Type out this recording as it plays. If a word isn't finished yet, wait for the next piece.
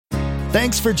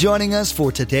Thanks for joining us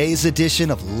for today's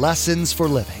edition of Lessons for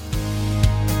Living.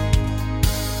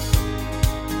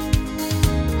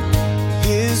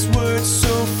 His word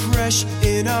so fresh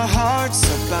in our hearts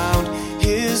abound.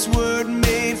 His word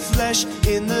made flesh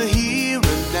in the here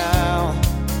and now.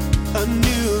 A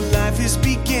new life is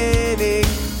beginning.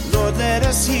 Lord, let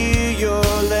us hear your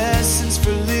lessons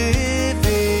for living.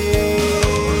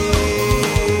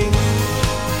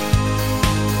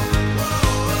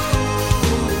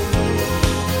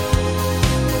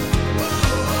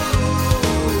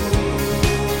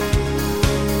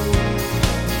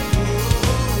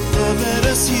 Lord, let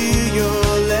us hear your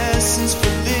lessons for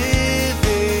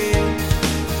living.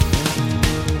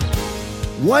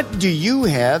 What do you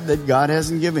have that God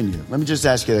hasn't given you? Let me just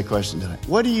ask you that question tonight.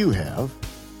 What do you have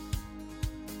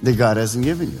that God hasn't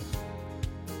given you?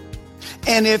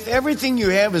 And if everything you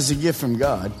have is a gift from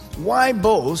God, why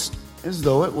boast as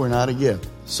though it were not a gift?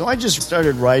 So I just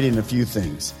started writing a few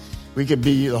things. We could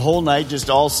be the whole night just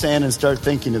all stand and start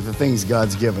thinking of the things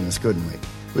God's given us, couldn't we?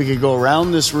 We could go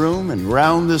around this room and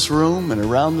around this room and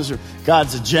around this room.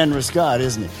 God's a generous God,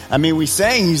 isn't he? I mean, we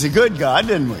sang he's a good God,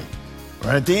 didn't we?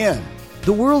 Right at the end.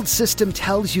 The world system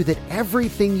tells you that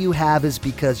everything you have is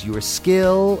because your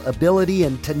skill, ability,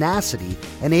 and tenacity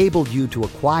enabled you to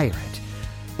acquire it.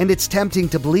 And it's tempting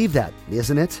to believe that,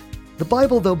 isn't it? The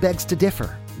Bible, though, begs to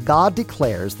differ. God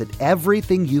declares that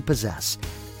everything you possess,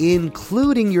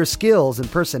 including your skills and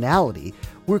personality,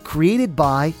 were created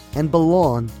by and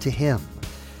belong to Him.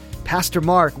 Pastor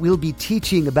Mark will be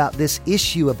teaching about this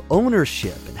issue of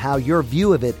ownership and how your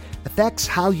view of it affects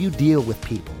how you deal with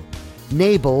people.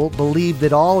 Nabal believed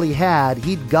that all he had,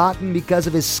 he'd gotten because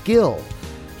of his skill.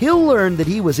 He'll learn that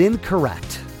he was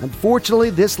incorrect. Unfortunately,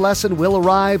 this lesson will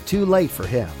arrive too late for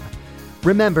him.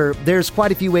 Remember, there's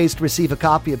quite a few ways to receive a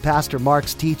copy of Pastor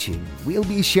Mark's teaching. We'll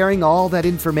be sharing all that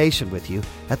information with you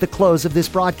at the close of this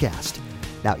broadcast.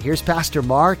 Now, here's Pastor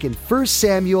Mark in 1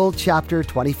 Samuel chapter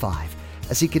 25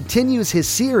 as he continues his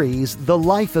series, The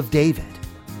Life of David.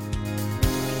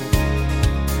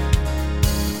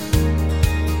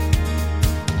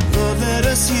 Let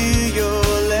us hear your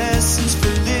lessons for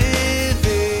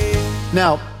living.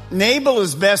 Now, Nabal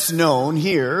is best known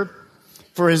here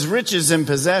for his riches and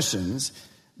possessions,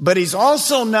 but he's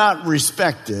also not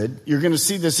respected. You're going to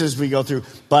see this as we go through,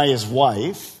 by his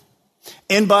wife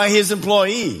and by his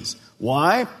employees.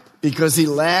 Why? Because he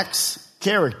lacks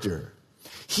character.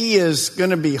 He is going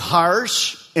to be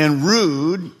harsh and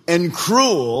rude and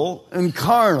cruel and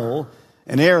carnal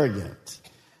and arrogant.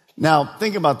 Now,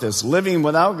 think about this. Living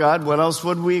without God, what else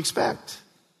would we expect?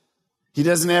 He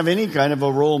doesn't have any kind of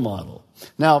a role model.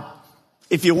 Now,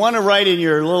 if you want to write in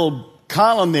your little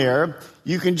column there,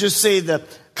 you can just say the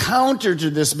counter to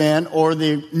this man, or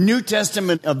the New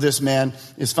Testament of this man,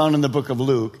 is found in the book of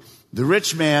Luke. The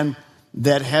rich man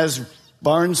that has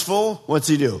barns full, what's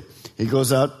he do? He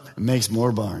goes out and makes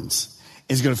more barns.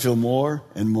 He's going to fill more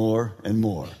and more and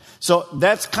more. So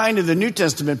that's kind of the New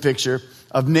Testament picture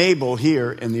of Nabal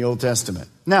here in the Old Testament.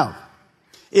 Now,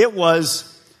 it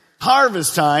was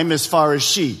harvest time as far as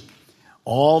sheep.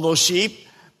 All those sheep,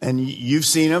 and you've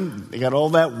seen them, they got all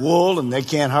that wool and they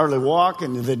can't hardly walk,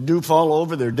 and if they do fall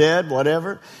over, they're dead,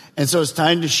 whatever. And so it's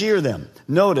time to shear them.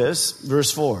 Notice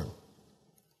verse 4.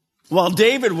 While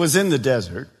David was in the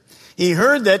desert, he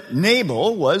heard that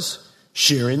Nabal was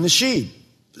shearing the sheep.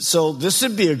 So this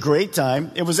would be a great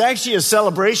time. It was actually a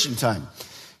celebration time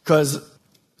because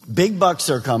big bucks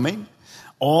are coming.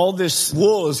 All this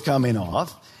wool is coming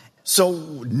off.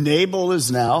 So Nabal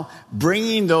is now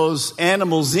bringing those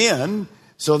animals in,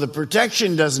 so the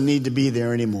protection doesn't need to be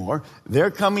there anymore.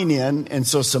 They're coming in, and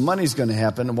so some money's going to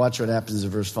happen. And watch what happens in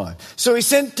verse 5. So he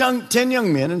sent 10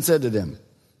 young men and said to them,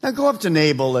 now go up to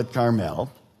Nabal at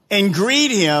Carmel and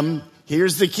greet him.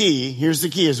 Here's the key. Here's the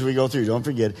key as we go through. Don't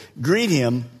forget. Greet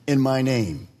him in my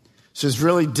name. So it's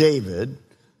really David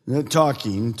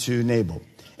talking to Nabal.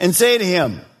 And say to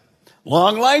him,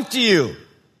 long life to you,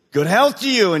 good health to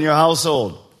you and your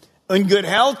household, and good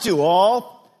health to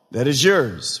all that is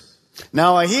yours.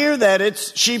 Now I hear that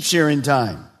it's sheep shearing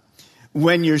time.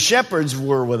 When your shepherds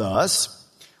were with us,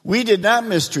 we did not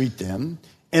mistreat them,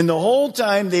 and the whole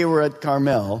time they were at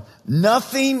Carmel,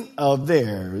 nothing of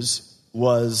theirs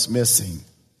was missing.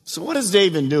 So what is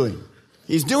David doing?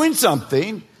 He's doing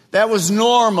something that was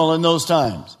normal in those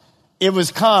times. It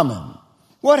was common.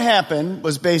 What happened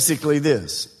was basically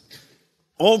this.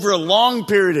 Over a long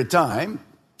period of time,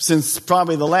 since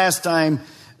probably the last time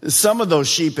some of those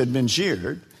sheep had been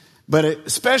sheared, but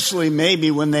especially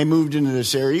maybe when they moved into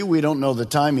this area, we don't know the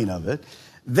timing of it,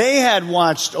 they had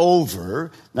watched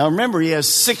over. Now remember, he has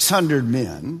 600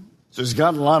 men, So he's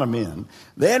got a lot of men.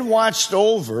 They had watched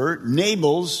over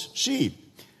Nabal's sheep.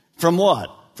 From what?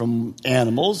 From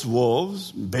animals,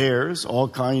 wolves, bears, all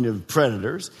kind of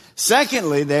predators.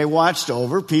 Secondly, they watched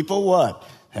over people what?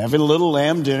 Having a little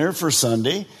lamb dinner for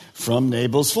Sunday from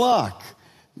Nabal's flock.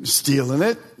 Stealing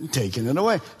it, taking it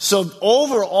away. So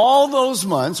over all those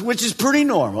months, which is pretty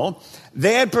normal,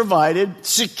 they had provided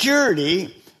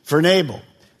security for Nabal.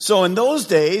 So in those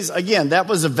days, again, that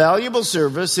was a valuable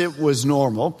service. It was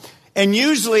normal. And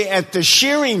usually at the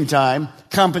shearing time,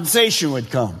 compensation would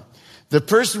come. The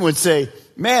person would say,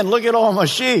 man, look at all my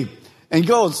sheep. And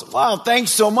goes, wow,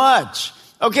 thanks so much.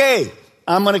 Okay,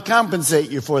 I'm going to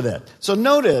compensate you for that. So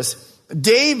notice,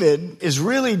 David is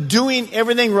really doing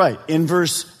everything right. In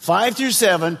verse 5 through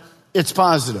 7, it's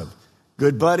positive.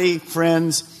 Good buddy,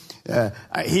 friends.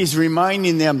 He's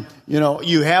reminding them,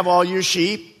 you have all your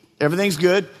sheep. Everything's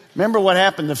good. Remember what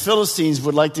happened? The Philistines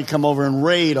would like to come over and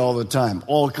raid all the time.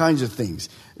 All kinds of things.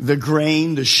 The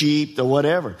grain, the sheep, the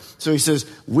whatever. So he says,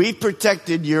 we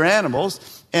protected your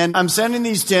animals, and I'm sending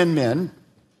these 10 men.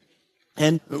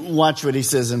 And watch what he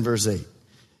says in verse 8.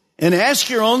 And ask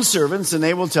your own servants, and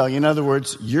they will tell you. In other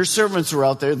words, your servants were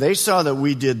out there. They saw that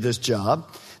we did this job.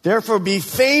 Therefore, be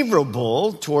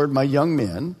favorable toward my young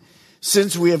men,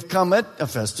 since we have come at a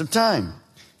festive time.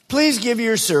 Please give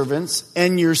your servants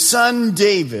and your son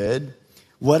David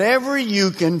whatever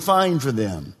you can find for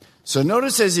them. So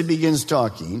notice as he begins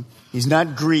talking, he's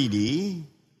not greedy.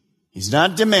 He's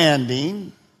not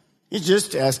demanding. He's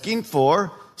just asking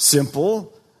for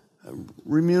simple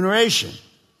remuneration.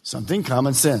 Something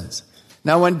common sense.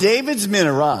 Now when David's men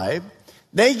arrived,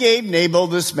 they gave Nabal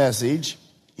this message.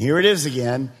 Here it is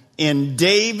again. In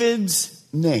David's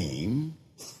name.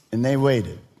 And they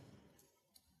waited.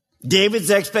 David's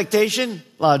expectation?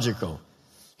 Logical.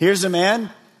 Here's a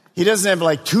man. He doesn't have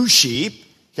like 2 sheep.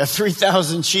 He got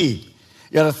 3,000 sheep.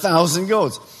 He got 1,000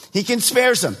 goats. He can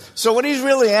spare some. So what he's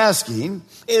really asking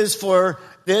is for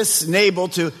this Nabal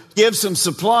to give some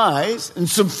supplies and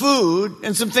some food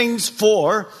and some things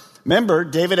for, remember,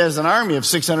 David has an army of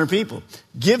 600 people.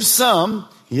 Give some.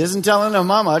 He isn't telling them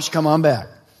how much. Come on back.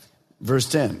 Verse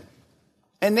 10.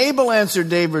 And Nabal answered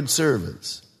David's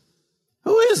servants,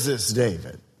 who is this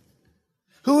David?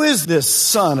 Who is this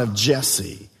son of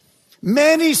Jesse?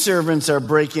 Many servants are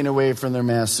breaking away from their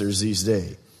masters these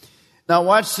days. Now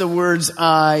watch the words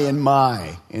I and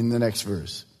my in the next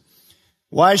verse.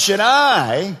 Why should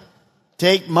I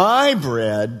take my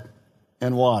bread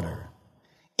and water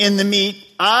in the meat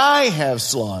I have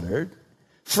slaughtered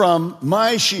from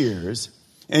my shears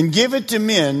and give it to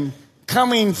men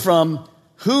coming from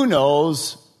who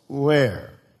knows where?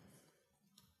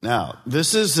 Now,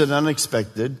 this is an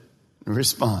unexpected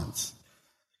response.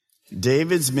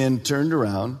 David's men turned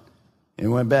around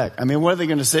and went back. I mean, what are they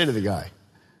going to say to the guy?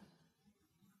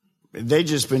 They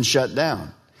just been shut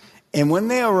down. And when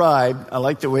they arrived, I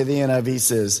like the way the NIV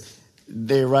says,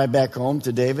 they arrived back home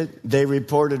to David. They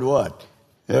reported what?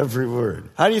 Every word.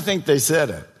 How do you think they said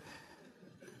it?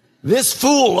 This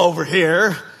fool over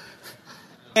here.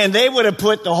 And they would have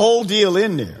put the whole deal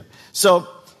in there. So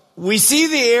we see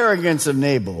the arrogance of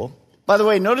Nabal. By the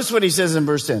way, notice what he says in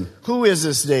verse 10. Who is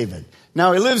this David?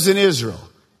 Now he lives in Israel.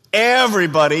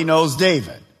 Everybody knows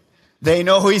David. They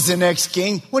know he's the next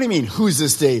king. What do you mean, who's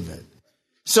this David?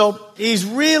 So he's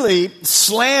really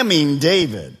slamming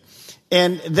David.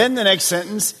 And then the next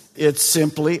sentence, it's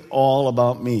simply all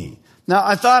about me. Now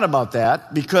I thought about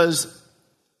that because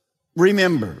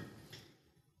remember,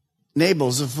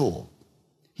 Nabal's a fool.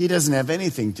 He doesn't have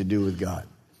anything to do with God.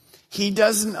 He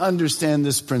doesn't understand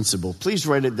this principle. Please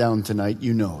write it down tonight.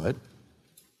 You know it.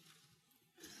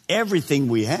 Everything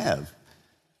we have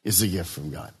is a gift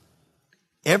from God.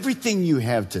 Everything you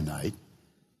have tonight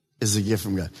is a gift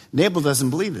from God. Nabal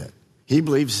doesn't believe that. He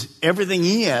believes everything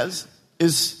he has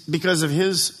is because of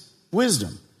his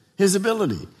wisdom, his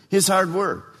ability, his hard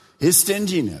work, his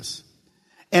stinginess.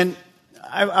 And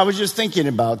I was just thinking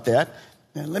about that.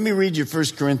 Now, let me read you 1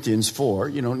 Corinthians 4.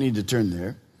 You don't need to turn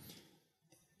there.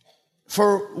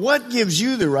 For what gives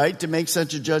you the right to make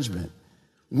such a judgment?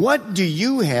 What do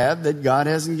you have that God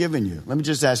hasn't given you? Let me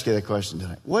just ask you that question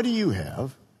tonight. What do you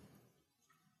have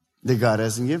that God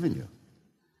hasn't given you?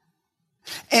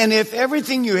 And if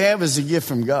everything you have is a gift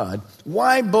from God,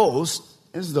 why boast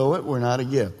as though it were not a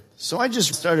gift? So I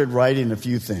just started writing a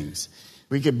few things.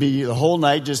 We could be the whole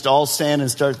night just all stand and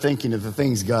start thinking of the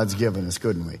things God's given us,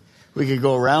 couldn't we? We could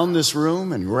go around this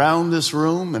room and around this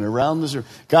room and around this room.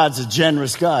 God's a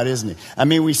generous God, isn't he? I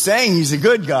mean, we sang he's a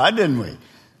good God, didn't we?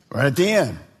 Right at the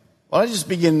end. Well, I'll just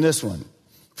begin this one.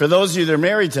 For those of you that are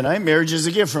married tonight, marriage is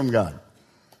a gift from God.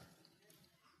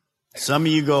 Some of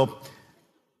you go,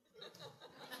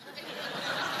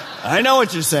 I know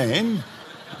what you're saying.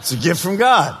 It's a gift from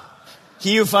God.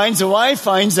 He who finds a wife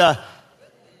finds a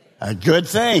good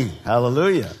thing.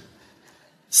 Hallelujah.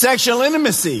 Sexual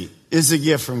intimacy is a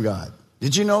gift from God.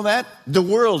 Did you know that? The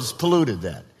world's polluted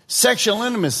that. Sexual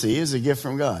intimacy is a gift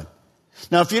from God.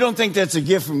 Now, if you don't think that's a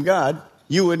gift from God,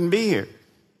 you wouldn't be here.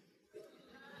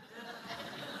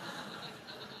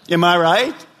 Am I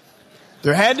right?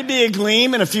 There had to be a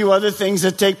gleam and a few other things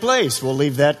that take place. We'll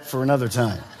leave that for another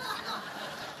time.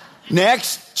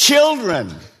 Next,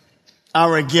 children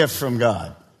are a gift from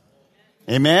God.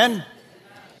 Amen?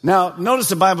 Now, notice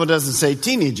the Bible doesn't say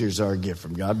teenagers are a gift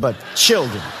from God, but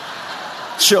children.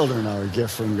 Children are a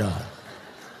gift from God.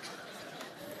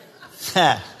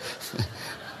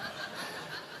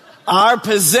 Our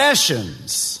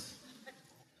possessions,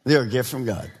 they're a gift from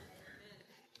God.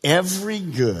 Every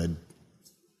good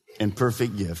and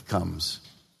perfect gift comes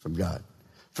from God.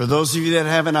 For those of you that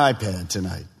have an iPad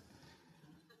tonight,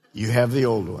 you have the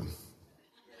old one.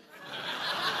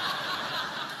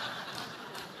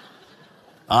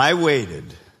 I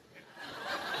waited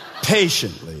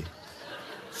patiently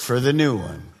for the new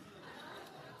one.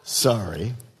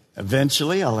 Sorry.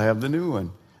 Eventually, I'll have the new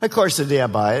one. Of course, the day I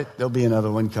buy it, there'll be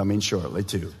another one coming shortly,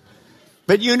 too.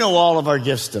 But you know all of our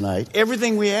gifts tonight.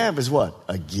 Everything we have is what?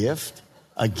 A gift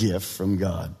from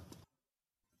God.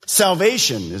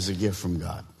 Salvation is a gift from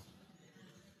God.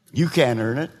 You can't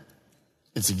earn it.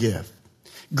 It's a gift.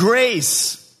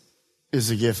 Grace is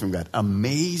a gift from God.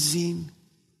 Amazing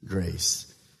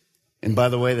grace. And by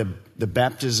the way, the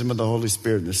baptism of the Holy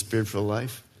Spirit and the spiritual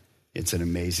life, it's an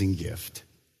amazing gift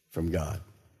from God.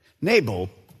 Nabal,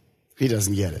 he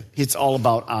doesn't get it. It's all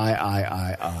about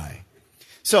I.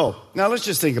 So, now let's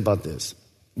just think about this.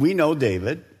 We know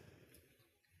David.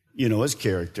 You know his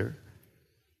character.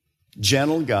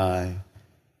 Gentle guy.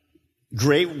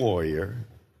 Great warrior.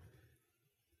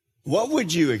 What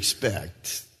would you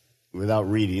expect, without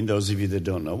reading, those of you that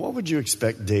don't know, what would you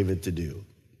expect David to do?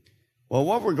 Well,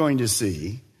 what we're going to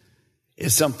see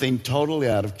is something totally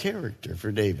out of character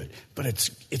for David. But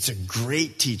it's a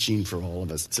great teaching for all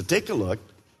of us. So take a look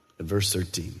at verse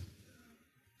 13.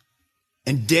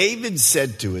 And David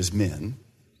said to his men,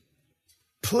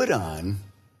 put on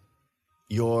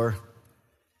your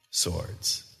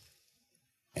swords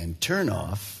and turn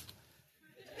off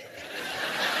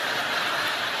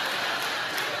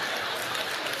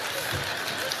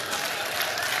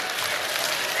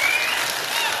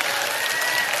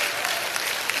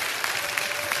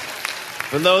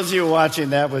For those of you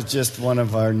watching, that was just one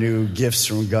of our new gifts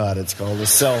from God. It's called a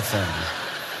cell phone.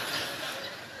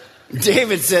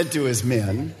 David said to his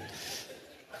men,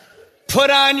 put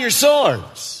on your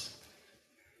swords.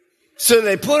 So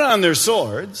they put on their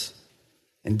swords,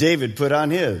 and David put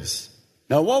on his.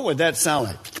 Now, what would that sound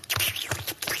like?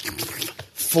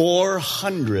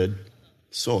 400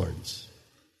 swords.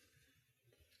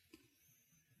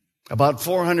 About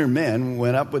 400 men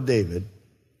went up with David,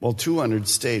 while 200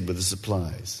 stayed with the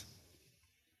supplies.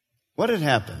 What had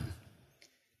happened?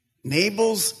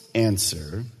 Nabal's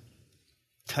answer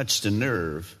touched a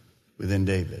nerve within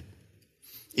David.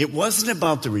 It wasn't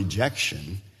about the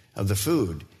rejection of the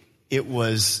food. It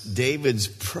was David's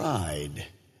pride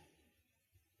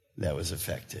that was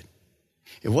affected.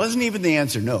 It wasn't even the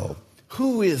answer, no.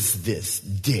 Who is this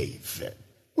David?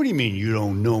 What do you mean you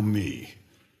don't know me?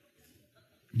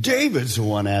 David's the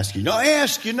one asking. No, I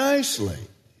ask you nicely.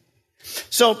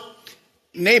 So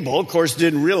Nabal, of course,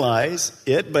 didn't realize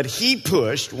it, but he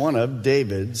pushed one of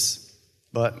David's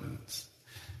buttons.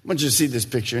 I want you to see this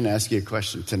picture and ask you a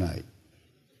question tonight.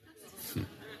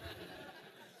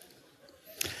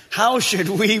 How should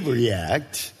we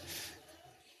react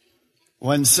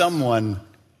when someone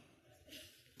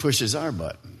pushes our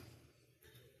button?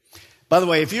 By the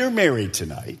way, if you're married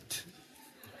tonight,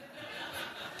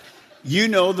 you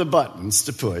know the buttons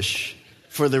to push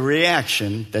for the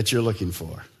reaction that you're looking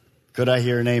for. Could I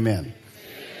hear an amen?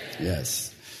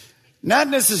 Yes. Not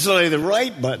necessarily the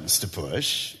right buttons to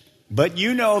push, but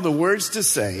you know the words to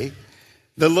say,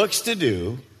 the looks to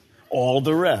do, all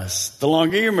the rest. The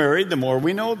longer you're married, the more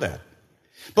we know that.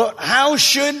 But how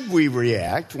should we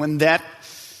react when that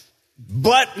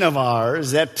button of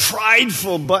ours, that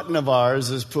prideful button of ours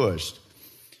is pushed?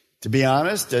 To be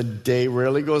honest, a day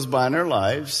rarely goes by in our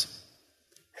lives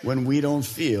when we don't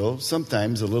feel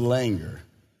sometimes a little anger.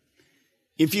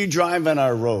 If you drive on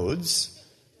our roads,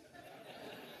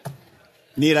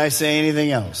 need I say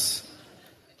anything else?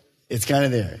 It's kind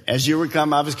of there. As you were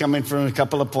coming, I was coming from a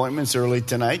couple appointments early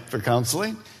tonight for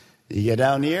counseling. You get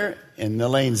down here, and the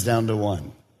lane's down to one.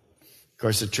 Of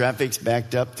course, the traffic's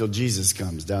backed up till Jesus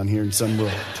comes down here in some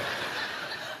road.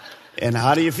 And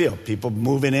how do you feel? People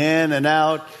moving in and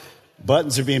out.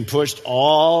 Buttons are being pushed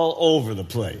all over the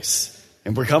place.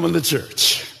 And we're coming to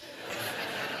church.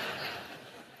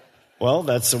 Well,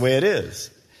 that's the way it is.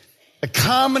 A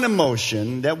common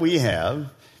emotion that we have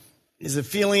is a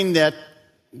feeling that,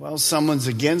 well, someone's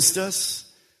against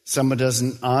us. Someone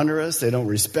doesn't honor us. They don't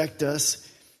respect us.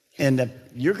 And that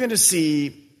you're going to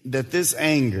see that this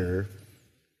anger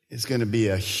is going to be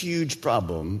a huge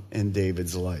problem in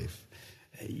David's life.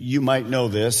 You might know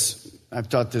this. I've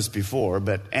taught this before,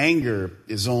 but anger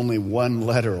is only one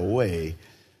letter away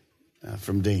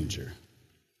from danger.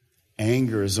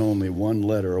 Anger is only one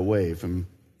letter away from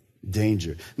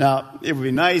danger. Now, it would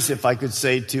be nice if I could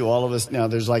say to all of us, now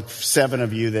there's like 7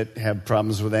 of you that have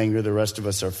problems with anger. The rest of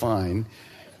us are fine.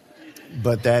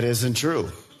 But that isn't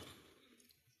true.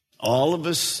 All of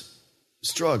us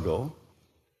struggle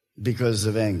because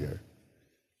of anger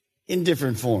in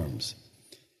different forms.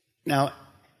 Now,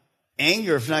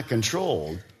 anger, if not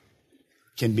controlled,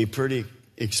 can be pretty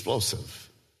explosive.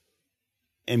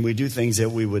 And we do things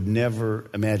that we would never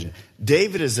imagine.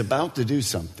 David is about to do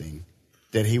something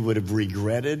that he would have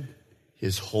regretted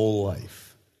his whole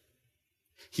life.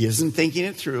 He isn't thinking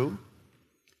it through.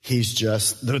 He's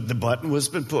just, the button was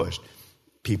been pushed.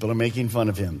 People are making fun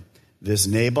of him. This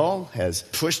Nabal has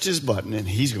pushed his button, and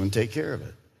he's going to take care of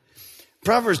it.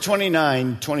 Proverbs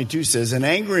 29:22 says, an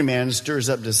angry man stirs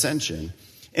up dissension,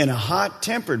 and a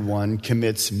hot-tempered one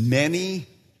commits many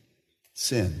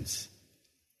sins.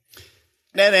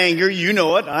 That anger, you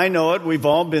know it, I know it, we've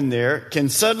all been there, can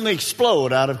suddenly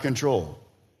explode out of control.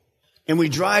 And we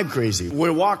drive crazy. We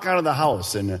walk out of the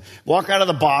house and walk out of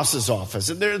the boss's office.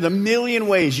 And there are the million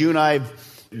ways you and I,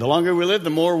 the longer we live, the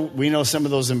more we know some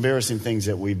of those embarrassing things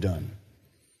that we've done.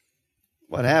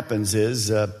 What happens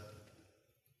is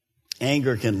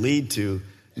anger can lead to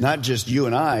not just you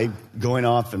and I going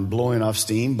off and blowing off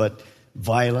steam, but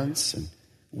violence and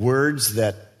words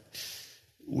that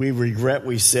we regret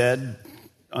we said,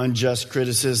 unjust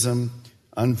criticism,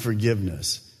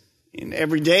 unforgiveness. And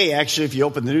every day, actually, if you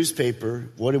open the newspaper,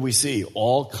 what do we see?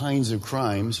 All kinds of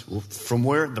crimes. From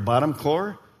where? The bottom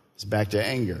core? It's back to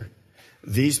anger.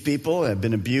 These people have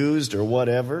been abused or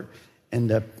whatever.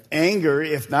 And anger,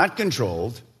 if not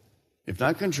controlled,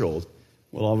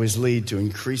 will always lead to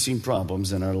increasing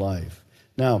problems in our life.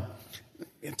 Now,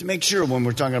 you have to make sure when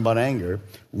we're talking about anger,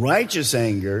 righteous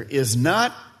anger is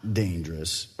not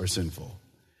dangerous or sinful.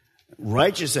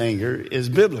 Righteous anger is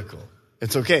biblical.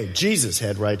 It's okay. Jesus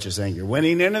had righteous anger. When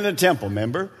he entered the temple,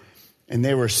 remember? And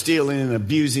they were stealing and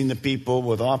abusing the people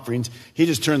with offerings. He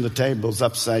just turned the tables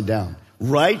upside down.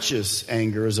 Righteous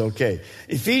anger is okay.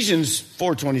 Ephesians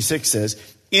 4:26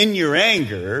 says, in your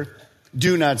anger,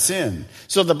 do not sin.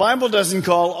 So the Bible doesn't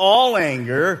call all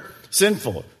anger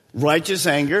sinful. Righteous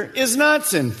anger is not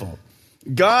sinful.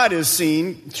 God is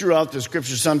seen throughout the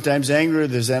scripture sometimes angry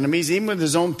with his enemies, even with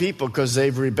his own people, because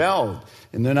they've rebelled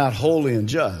and they're not holy and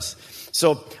just.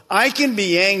 So I can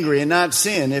be angry and not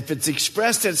sin if it's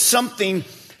expressed as something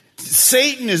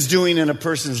Satan is doing in a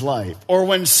person's life, or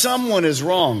when someone is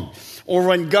wrong, or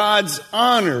when God's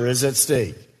honor is at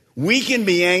stake. We can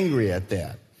be angry at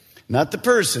that. Not the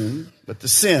person, but the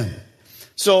sin.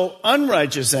 So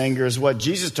unrighteous anger is what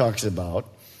Jesus talks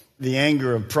about. The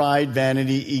anger of pride,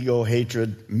 vanity, ego,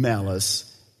 hatred,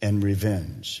 malice, and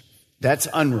revenge. That's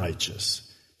unrighteous.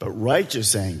 But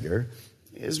righteous anger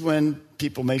is when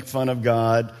people make fun of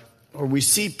God, or we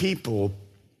see people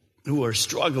who are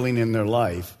struggling in their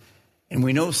life, and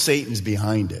we know Satan's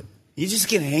behind it. You just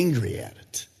get angry at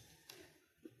it.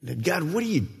 That God,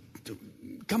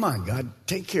 come on, God,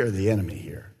 take care of the enemy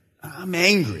here. I'm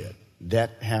angry at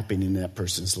that happening in that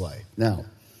person's life. Now,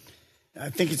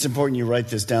 I think it's important you write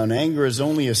this down. Anger is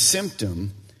only a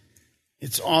symptom.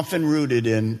 It's often rooted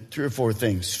in 3 or 4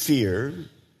 things: fear,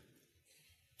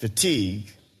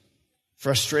 fatigue,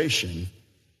 frustration,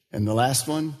 and the last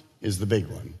one is the big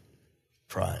one: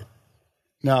 pride.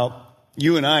 Now,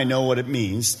 you and I know what it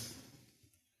means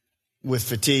with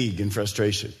fatigue and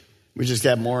frustration. We just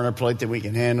got more on our plate than we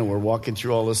can handle. We're walking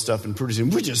through all this stuff, and pretty soon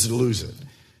we just lose it.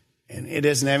 And it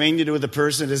doesn't have anything to do with the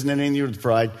person. It doesn't have anything to do with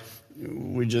pride.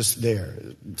 We're just there.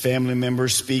 Family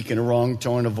members speak in a wrong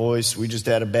tone of voice. We just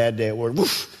had a bad day at work.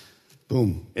 Woof,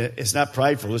 boom. It's not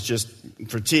prideful. It's just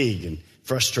fatigue and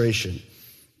frustration.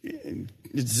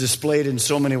 It's displayed in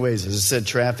so many ways. As I said,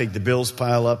 traffic, the bills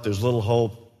pile up. There's little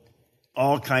hope.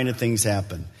 All kind of things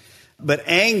happen. But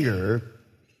anger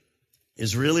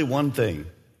is really one thing.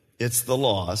 It's the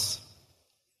loss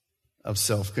of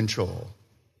self-control.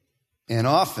 And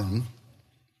often,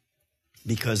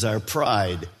 because our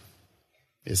pride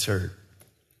is hurt.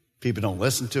 People don't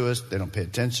listen to us. They don't pay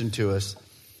attention to us.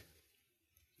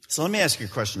 So let me ask you a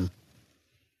question.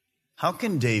 How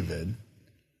can David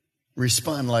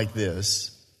respond like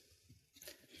this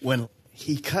when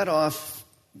he cut off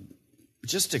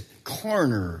just a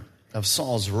corner of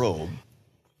Saul's robe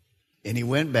and he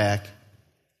went back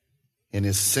and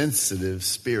his sensitive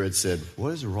spirit said,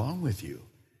 "What is wrong with you?"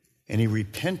 And he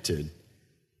repented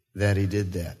that he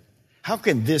did that. How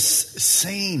can this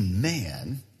same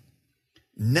man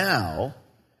now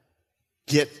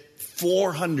get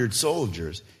 400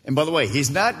 soldiers? And by the way,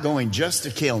 he's not going just to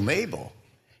kill Nabal.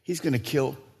 He's going to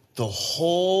kill the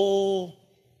whole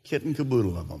kit and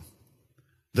caboodle of them.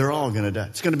 They're all going to die.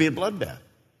 It's going to be a bloodbath.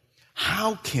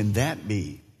 How can that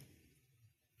be?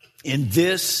 And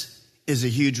this is a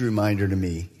huge reminder to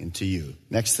me and to you.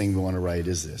 Next thing we want to write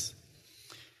is this.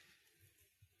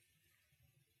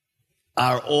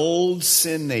 Our old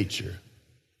sin nature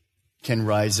can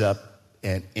rise up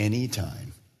at any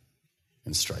time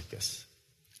and strike us.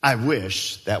 I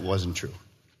wish that wasn't true.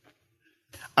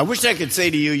 I wish I could say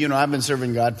to you, I've been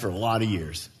serving God for a lot of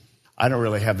years. I don't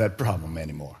really have that problem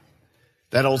anymore.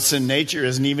 That old sin nature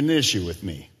isn't even an issue with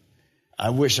me. I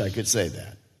wish I could say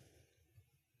that.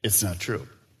 It's not true.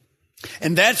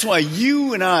 And that's why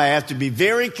you and I have to be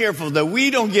very careful that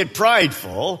we don't get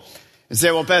prideful and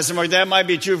say, "Well, Pastor Mark, that might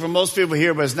be true for most people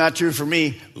here, but it's not true for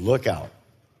me." Look out.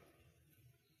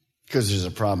 Because there's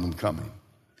a problem coming.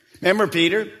 Remember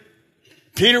Peter?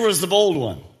 Peter was the bold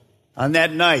one on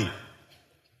that night,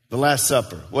 the Last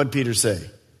Supper. What did Peter say?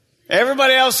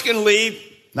 "Everybody else can leave,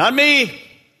 not me."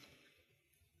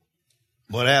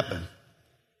 What happened?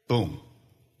 Boom.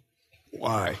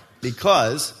 Why?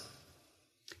 Because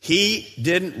he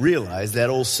didn't realize that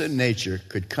old sin nature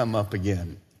could come up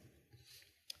again.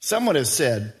 Someone has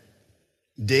said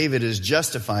David is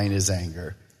justifying his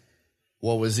anger.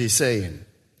 What was he saying?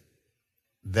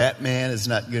 That man is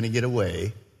not going to get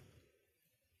away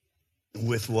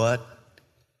with what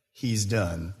he's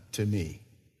done to me.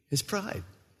 His pride.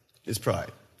 His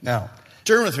pride. Now,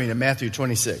 turn with me to Matthew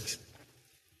 26.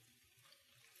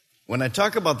 When I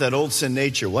talk about that old sin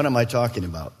nature, what am I talking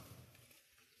about?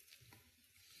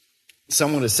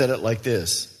 Someone has said it like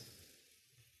this.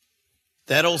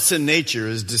 That old sin nature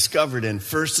is discovered in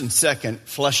 1st and 2nd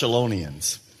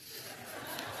Fleshalonians.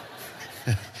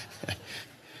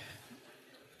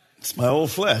 It's my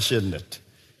old flesh, isn't it?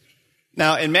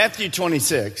 Now, in Matthew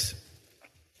 26,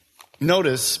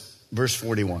 notice verse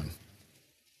 41.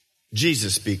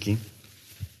 Jesus speaking.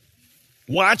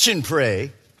 "Watch and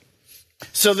pray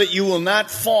so that you will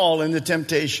not fall into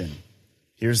temptation."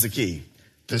 Here's the key.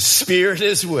 The spirit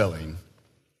is willing,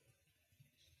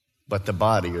 but the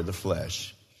body or the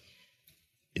flesh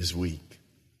is weak.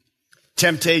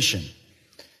 Temptation,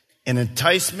 an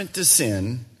enticement to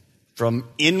sin from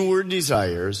inward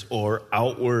desires or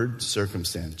outward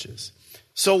circumstances.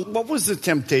 So what was the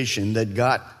temptation that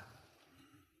got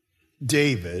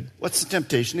David? What's the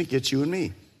temptation that gets you and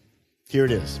me? Here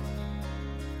it is.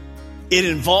 It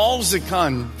involves a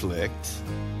conflict,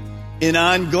 an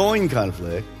ongoing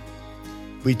conflict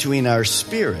between our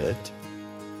spirit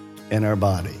and our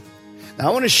body. Now,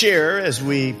 I want to share as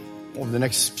we, over the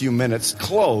next few minutes,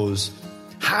 close,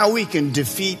 how we can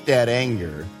defeat that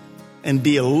anger and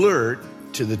be alert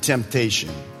to the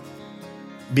temptation.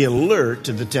 Be alert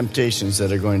to the temptations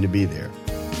that are going to be there.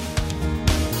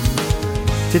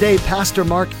 Today, Pastor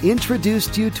Mark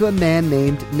introduced you to a man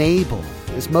named Nabal.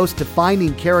 His most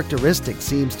defining characteristic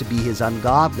seems to be his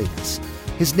ungodliness.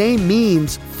 His name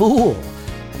means fool,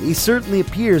 and he certainly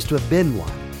appears to have been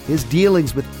one. His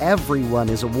dealings with everyone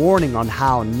is a warning on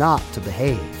how not to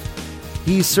behave.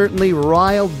 He certainly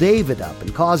riled David up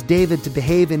and caused David to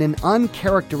behave in an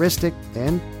uncharacteristic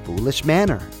and foolish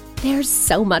manner. There's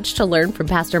so much to learn from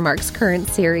Pastor Mark's current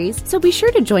series, so be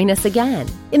sure to join us again.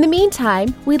 In the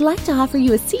meantime, we'd like to offer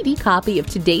you a CD copy of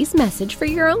today's message for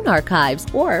your own archives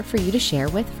or for you to share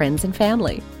with friends and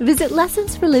family. Visit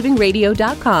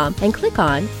lessonsforlivingradio.com and click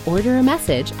on Order a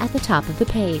Message at the top of the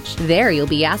page. There you'll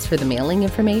be asked for the mailing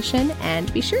information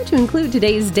and be sure to include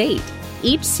today's date.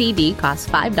 Each CD costs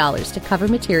 $5 to cover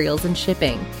materials and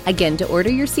shipping. Again, to order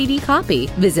your CD copy,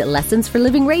 visit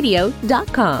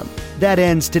lessonsforlivingradio.com. That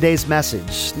ends today's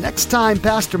message. Next time,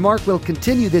 Pastor Mark will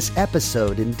continue this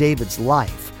episode in David's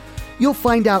life. You'll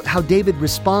find out how David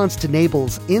responds to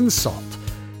Nabal's insult.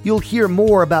 You'll hear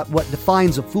more about what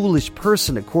defines a foolish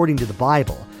person according to the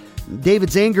Bible.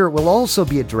 David's anger will also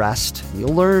be addressed.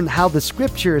 You'll learn how the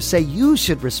scriptures say you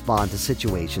should respond to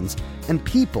situations and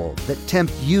people that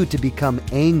tempt you to become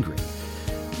angry.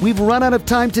 We've run out of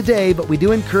time today, but we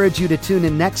do encourage you to tune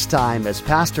in next time as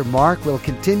Pastor Mark will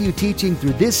continue teaching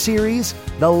through this series,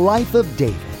 The Life of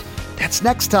David. That's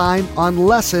next time on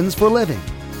Lessons for Living.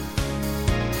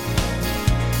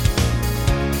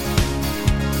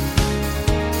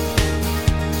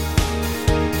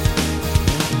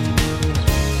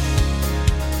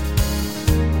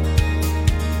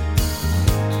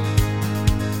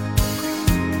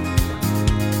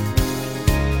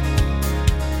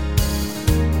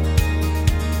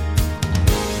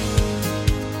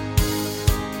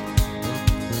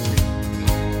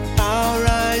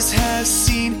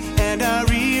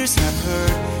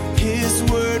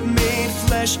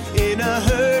 flesh in a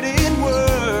hurting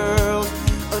world.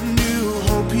 A new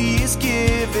hope he is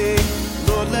giving.